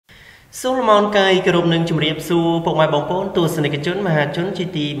សូលម៉ោនកាយក្រុមនឹងជំរាបសួរពុកម៉ែបងប្អូនទស្សនិកជនមហាជនជា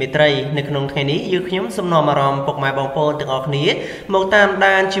ទីមេត្រីនៅក្នុងថ្ងៃនេះយើងខ្ញុំសំណូមអារម្មណ៍ពុកម៉ែបងប្អូនទាំងអស់គ្នាមកតាម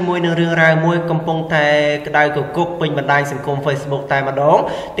ដានជាមួយនឹងរឿងរ៉ាវមួយកំពុងតែក្តៅគគុកពេញបណ្ដាញសង្គម Facebook តែម្ដង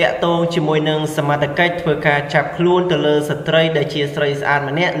តាក់ទងជាមួយនឹងសមត្ថកិច្ចធ្វើការចាប់ខ្លួនទៅលើស្ត្រីដែលជាស្រីស្អាត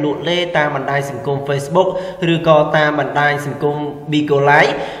ម្នាក់លក់លេតាមបណ្ដាញសង្គម Facebook ឬក៏តាមបណ្ដាញសង្គម Bigolai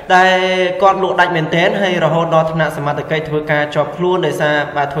ដែលគាត់លក់ដាច់មែនទែនហើយរហូតដល់ថ្នាក់សមត្ថកិច្ចធ្វើការជាប់ខ្លួនដោយសារ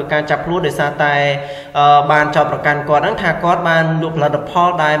បាទធ្វើការចាប់ខ្លួនដោយសារតែបានចោទប្រកាន់គាត់ហ្នឹងថាគាត់បានលក់ផលិតផល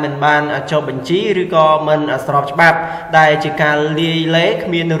ដែលមិនបានចុះបញ្ជីឬក៏មិនស្របច្បាប់ដែលជាការលាយលេគ្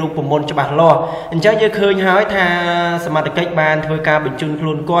មានរូបមន្តច្បាស់លាស់អញ្ចឹងយើងឃើញហើយថាសមត្ថកិច្ចបានធ្វើការបញ្ជូនខ្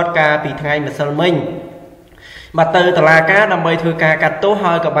លួនគាត់កាលពីថ្ងៃម្សិលមិញបាទទៅតុលាការដើម្បីធ្វើការកាត់ទោស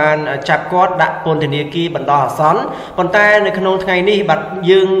ហើយក៏បានចាប់គាត់ដាក់ពន្ធនាគារបណ្ដោះអាសន្នប៉ុន្តែនៅក្នុងថ្ងៃនេះបាទ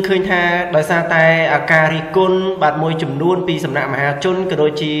យើងឃើញថាដោយសារតែការរិះគន់បាទមួយចំនួនពីសំណាក់មហាជនក៏ដូ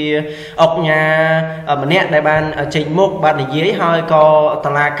ចជាអង្គការម្នាក់ដែលបានចេញមុខបាទនិយាយហើយក៏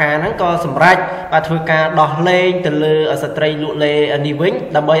តុលាការហ្នឹងក៏សម្រេចបាទធ្វើការដោះលែងទៅលើស្ត្រីលក់លេនេះវិញ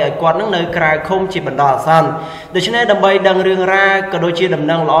ដើម្បីឲ្យគាត់ហ្នឹងនៅក្រៅឃុំជាបណ្ដោះអាសន្នដូច្នេះដើម្បីដឹងរឿងរ៉ាវក៏ដូចជាដំ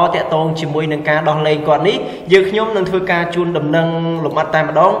ណឹងល្អតាក់ទងជាមួយនឹងការដោះលែងគាត់នេះខ្ញុំនឹងធ្វើការជូនដំណឹងលម្អិតតែ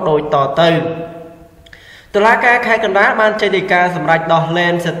ម្ដងដូចតទៅតុលាការខេត្តកណ្ដាលបានចេញដីកាសម្រាប់ដោះលែ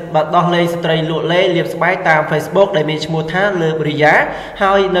ងស្ត្រីលក់លេលាបស្បែកតាម Facebook ដែលមានឈ្មោះថាលើបរិយា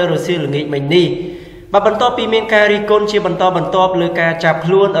ហើយនៅរសៀលល្ងាចមិញនេះបាទបន្ទាប់ពីមានការរិះគន់ជាបន្តបន្ទាប់លើការចាប់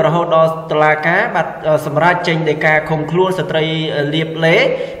ខ្លួនរហូតដល់តុលាការបាទសម្រាប់ចេញដីកាឃុំខ្លួនស្ត្រីលាបលេ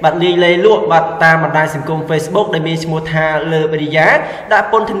បាទលាយលេលក់បាទតាមបណ្ដាញសង្គម Facebook ដែលមានឈ្មោះថាលើបរិយាដាក់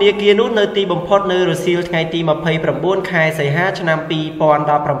ពន្ធនាគារនោះនៅទីបំផុតនៅរសៀលថ្ងៃទី29ខែសីហាឆ្នាំ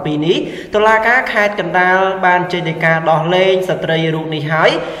2017នេះតុលាការខេត្តកណ្ដាលបានចេញដីកាដោះលែងស្ត្រីរូបនេះហើ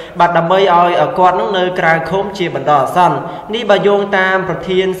យបាទដើម្បីឲ្យគាត់នឹងនៅក្រៅឃុំជាបណ្ដោះអាសន្ននេះបើយោងតាមប្រ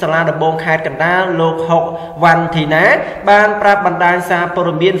ធានសាលាដំបងខេត្តកណ្ដាលលោកហុកវ៉ាន់ធីណាបានប្រាប់បណ្ដាញសារព័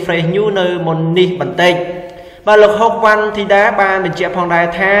ត៌មាន Fresh News នៅមុននេះបន្តិចបាទលោកហុកវ៉ាន់ធីដាបានបញ្ជាក់ផងដែរ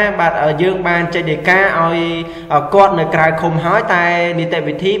ថាបាទយើងបានចេញដីកាឲ្យគាត់នៅក្រៅឃុំហើយតែនីតិ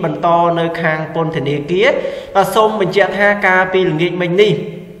វិធីបន្តនៅខាងពន្ធនាគារបាទសូមបញ្ជាក់ថាការពីល្ងាចមិញនេះ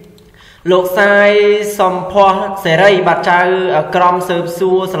លោកសាយសំផស្សសេរីបាទចៅក្រមស៊ើប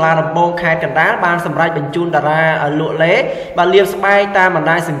សួរសាលាដំបងខេត្តកណ្ដាលបានសម្រេចបញ្ជូនតារាលក់លេបាទលាបស្បែកតាមបណ្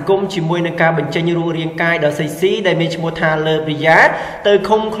ដាញសង្គមជាមួយនឹងការបញ្ចេញរូបរាងកាយដ៏សិចស៊ីដែលមានឈ្មោះថាលើបរិយាទៅ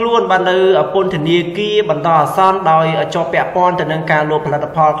ឃុំខ្លួនបាទនៅពន្ធនាគារបណ្ដោះអាសន្នដោយជាប់ពាក់ព័ន្ធទៅនឹងការលក់ផលិត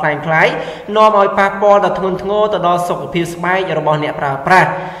ផលคล้ายៗនាំឲ្យប៉ះពាល់ដល់ធ្ងន់ធ្ងរទៅដល់សុខភាពស្បែករបស់អ្នកប្រើប្រាស់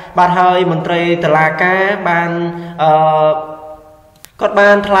បាទហើយមន្ត្រីតុលាការបានគាត់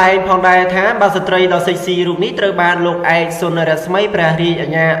បានថ្លែងផងដែរថាបាទស្ត្រីដ៏សិចស៊ីរូបនេះត្រូវបានលោកឯកសុនរស្មីព្រះរាជអា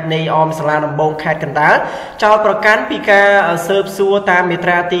ជ្ញានៃអមសាលាដំបងខេត្តកណ្ដាលចោទប្រកាន់ពីការស៊ើបសួរតាមមាត្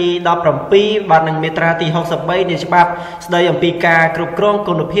រាទី17បាទនិងមាត្រាទី63នៃច្បាប់ស្តីអំពីការគ្រប់គ្រង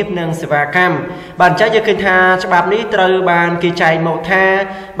គុណភាពនិងសេវាកម្មបាទអញ្ចឹងយើងឃើញថាច្បាប់នេះត្រូវបានគេចែងមកថា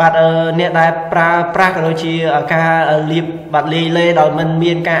បាទអ្នកដែលប្រើប្រាស់ក៏ដូចជាការលាបបាទលាយលេដោយមិន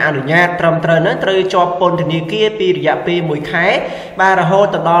មានការអនុញ្ញាតត្រឹមត្រូវហ្នឹងត្រូវជាប់ពន្ធនាគារពីរយៈពេល1ខែបាទរហូ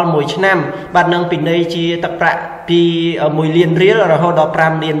តដល់1ឆ្នាំបាទនឹងពិន័យជាទឹកប្រាក់ពី1លានរៀលរហូតដល់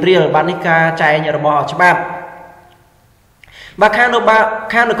5លានរៀលបាទនេះការចែងរបស់ច្បាប់បាទខាង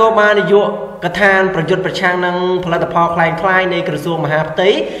នគរបាលនាយកដ្ឋានប្រយុទ្ធប្រឆាំងនឹងផលិតផលคล้ายៗនៃក្រសួងមហាផ្ទៃ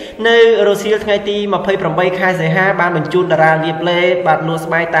នៅរសៀលថ្ងៃទី28ខែសីហាបានបញ្ជូនតារាលាបលេបាទលក់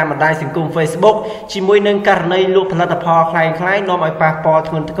ស្បែកតាមបណ្ដាញសង្គម Facebook ជាមួយនឹងករណីលក់ផលិតផលคล้ายៗនាំឲ្យប៉ះពាល់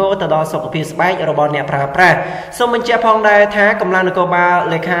ធ្ងន់ធ្ងរទៅដល់សុខភាពស្បែករបស់អ្នកប្រើប្រាស់សូមបញ្ជាក់ផងដែរថាកម្លាំងនគរបាល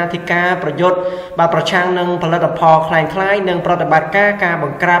លេខាធិការប្រយុទ្ធបាទប្រឆាំងនឹងផលិតផលคล้ายៗនិងប្រតិបត្តិការប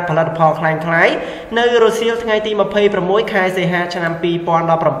ង្ក្រាបផលិតផលคล้ายៗនៅរសៀលថ្ងៃទី26ខែសីហាឆ្នាំ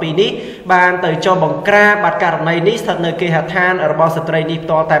2017នេះបានទៅចុះបង្ក្រាបបាទករណីនេះស្ថិតនៅគេហដ្ឋានរបស់ស្ត្រីនេះផ្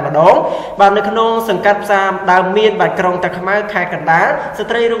ទាល់តែម្ដងបាទនៅក្នុងសង្កាត់ផ្សារដើមមានបាទក្រុងតាខ្មៅខេត្តកណ្ដាលស្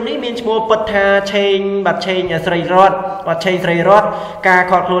ត្រីរូបនេះមានឈ្មោះពិតថាឆេងស្រីរតបាទឆេងស្រីរតការ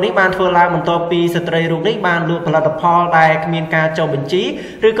ខកខ្លួននេះបានធ្វើឡើងបន្ទាប់ពីស្ត្រីរូបនេះបានលក់ផលិតផលដែលគ្មានការចុះបញ្ជី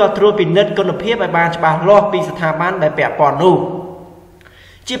ឬក៏ត្រួតពិនិត្យគុណភាពឲ្យបានច្បាស់លាស់ពីស្ថាប័នដែលពាក់ព័ន្ធនោះ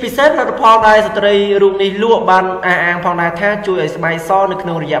ជាពិសេសផលិតផលដែលស្ត្រីរូបនេះលក់បានអះអាងផងដែរថាជួយឲ្យស្បែកសនៅក្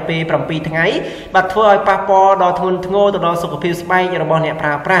នុងរយៈពេល7ថ្ងៃបាទធ្វើឲ្យប៉ះពាល់ដល់ធ្ងន់ធ្ងរទៅដល់សុខភាពស្បែករបស់អ្នកប្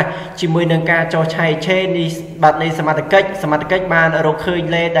រើប្រាស់ជាមួយនឹងការចោះឆៃឆេនេះបាទនៃសមត្ថកិច្ចបានរកឃើញ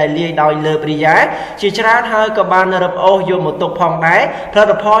លេដែលលាយដោយលើបរិយាជាច្រើនហើយក៏បានរឹបអូសយកមកទុកផងដែរផលិ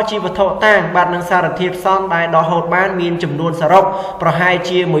តផលជាវត្ថុតាងបាទនឹងសារធាតុផ្សំដែលដកហូតបានមានចំនួនសរុបប្រហែល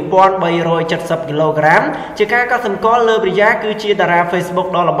ជា1370គីឡូក្រាមជាការកត់សម្គាល់លើបរិយាគឺជាតារា Facebook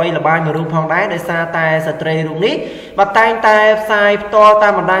ដល់ល្បីល្បាញមួយរូបផងដែរដោយសារតែស្ត្រីរូបនេះបាទតែងតែផ្សាយផ្ទាល់តា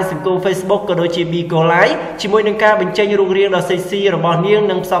មបណ្ដាញសង្គម Facebook ក៏ដូចជា Bigo Live ជាមួយនឹងការបញ្ចេញរូបរាងដ៏សេស៊ីរបស់នាង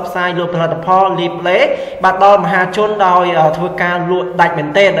និងផ្សព្វផ្សាយលើផលិតផលលីផ្លេបាទដល់មហាជនដោយធ្វើការលក់ដាច់មែន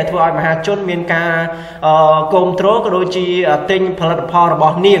ទែនដែលធ្វើឲ្យមហាជនមានការគាំទ្រក៏ដូចជាទិញផលិតផលរប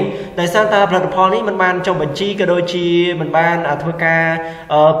ស់នាងដោយសារតែផលិតផលនេះមិនបានចុះបញ្ជីក៏ដូចជាមិនបានធ្វើការ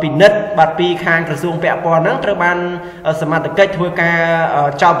ពិនិត្យបាទពីខាងក្រសួងពាក់ព័ន្ធហ្នឹងត្រូវបានសមត្ថកិច្ចធ្វើការ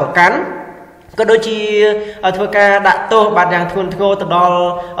ចោទប្រកាន់ក៏ដូចជាធ្វើការដាក់ទោសបាទយ៉ាងធ្ងន់ធ្ងរទៅដល់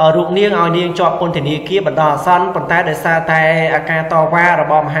រូបនាងឲ្យនាងជាប់ពន្ធនាគារបណ្ដោះអាសន្នប៉ុន្តែដោយសារតែអាការតវ៉ារ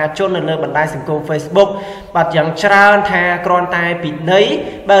បស់មហាជននៅលើបណ្ដាញសង្គម Facebook បាទយ៉ាងច្រើនថាគ្រាន់តែពិន័យ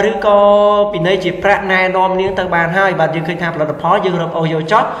បាទឬក៏ពិន័យជាប្រាក់ណែនាំនាងទៅបានហើយបាទយើងឃើញថាផលិតផលយើងរកអូសយក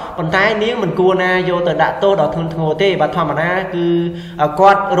ចោះប៉ុន្តែនាងមិនគួរណាយកទៅដាក់ទោសដល់ធ្ងន់ធ្ងរទេបាទធម្មតាគឺ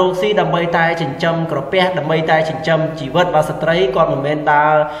គាត់រកស៊ីដើម្បីតែចិញ្ចឹមក្រពះដើម្បីតែចិញ្ចឹមជីវិតបាទស្ត្រីគាត់មិន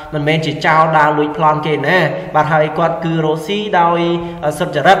មែនជាចោលដើរលួចប្លន់គេណាបាទហើយគាត់គឺរកស៊ីដោយសុ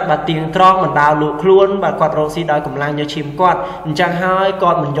ចរិតបាទទៀងត្រង់មិនដើរលក់ខ្លួនបាទគាត់រកស៊ីដោយកម្លាំងយកឈាមគាត់អញ្ចឹងហើយ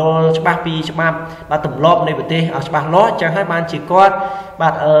គាត់មិនយល់ច្បាស់ពីច្បាប់បាទទម្លាប់នៃប្រទេសឲ្យច្បាស់លាស់អញ្ចឹងហើយបានជាគាត់បា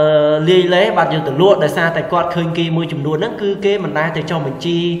ទលាយលេបាទយកទៅលក់ដោយសារតែគាត់ឃើញគេមួយចំនួនហ្នឹងគឺគេមិនដែលទៅចុះបញ្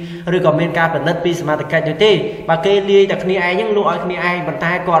ជីឬក៏មានការពិនិត្យពីសមត្ថកិច្ចទេបាទគេលាយតែគ្នាឯងហ្នឹងលក់ឲ្យគ្នាឯងប៉ុន្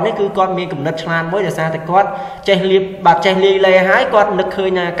តែគាត់នេះគឺគាត់មានគំនិតឆ្លាតមួយដោយសារតែគាត់ចេះលាបបាទចេះលាយលេហើយគាត់នឹកឃើ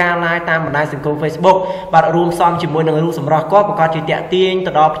ញការ live តាមបណ្ដាញសង្គម Facebook បាទរួមផ្សំជាមួយនឹងរូបសម្រស់គាត់ប្រកាសជាតាក់ទាញ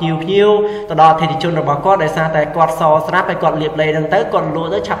ទៅដល់ភ្ញៀវទៅដល់អតិថិជនរបស់គាត់ដោយសារតែគាត់សស្រាប់ហើយគាត់លាបលេហ្នឹងទៅគាត់លក់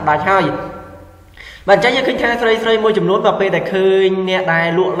ទៅឆាប់ដាច់ហើយបាទអញ្ចឹងយើងឃើញថាស្រីមួយចំនួនដល់ពេលដែលឃើញអ្នកដែល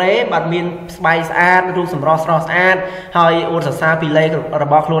លក់លេបាទមានស្បែកស្អាតរូបសម្រស់ស្រស់ស្អាតហើយអួតសរសើរពីលេរ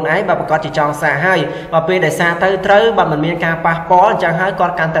បស់ខ្លួនឯងបាទប្រកាសជាចង់សាហើយបាទពេលដែលសាទៅត្រូវបាទមិនមានការប៉ះពាល់អញ្ចឹងហើយគា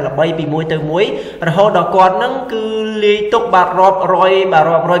ត់កាន់តែល្បីពីមួយទៅមួយរហូតដល់គាត់នឹងគឺលាយទុកបាទរាប់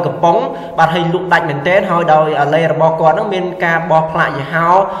រយកំប៉ុងបាទឲ្យលក់ដាច់មែនទែនហើយដោយលេរបស់គាត់នឹងមានការបោះផ្លាកយីហោ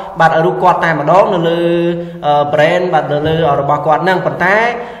បាទរូបគាត់តែម្ដងនៅលើ brand បាទនៅលើរបស់គាត់នឹងប៉ុន្តែ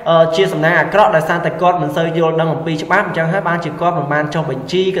ជាសំណាងអាក្រក់ដោយសារតែគាត់មិនសូវយល់ដឹងអំពីច្បាប់អញ្ចឹងហើយបានជាគាត់មិនបានចុះបញ្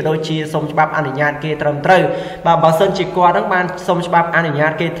ជីក៏ដូចជាសុំច្បាប់អនុញ្ញាតគេត្រឹមត្រូវបាទបើសិនជាគាត់នឹងបានសុំច្បាប់អនុញ្ញា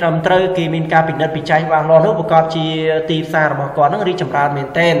តគេត្រឹមត្រូវគេមានការពិនិត្យពិច័យច្បាស់លាស់នោះប្រកបជាទីផ្សាររបស់គាត់នឹងរីកចម្រើនមែន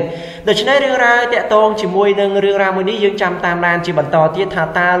ទែនដូច្នេះរឿងរ៉ាវតាក់ទងជាមួយនឹងរឿងរ៉ាវមួយនេះយើងចាំតាមដានជាបន្តទៀតថា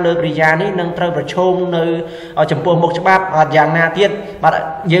តើលើករាយ៉ានេះនឹងត្រូវប្រឈមនៅចំពោះមុខច្បាប់យ៉ាងណាទៀតបាទ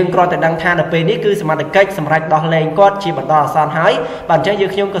យើងគ្រាន់តែដឹងថានៅពេលនេះគឺសមត្ថកិច្ចសម្រាប់ដោះលែងគាត់ជាបន្តអាសន្នហើយបាទអញ្ចឹងយើ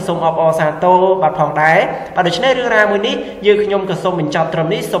ងខ្ញុំក៏សូមអបអរសាទរបាទផងដែរបាទដូច្នេះរឿងរ៉ាវមួយនេះយើងខ្ញុំក៏សូមបញ្ចប់ត្រឹម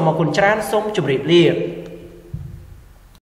នេះសូមអរគុណច្រើនសូមជម្រាបលា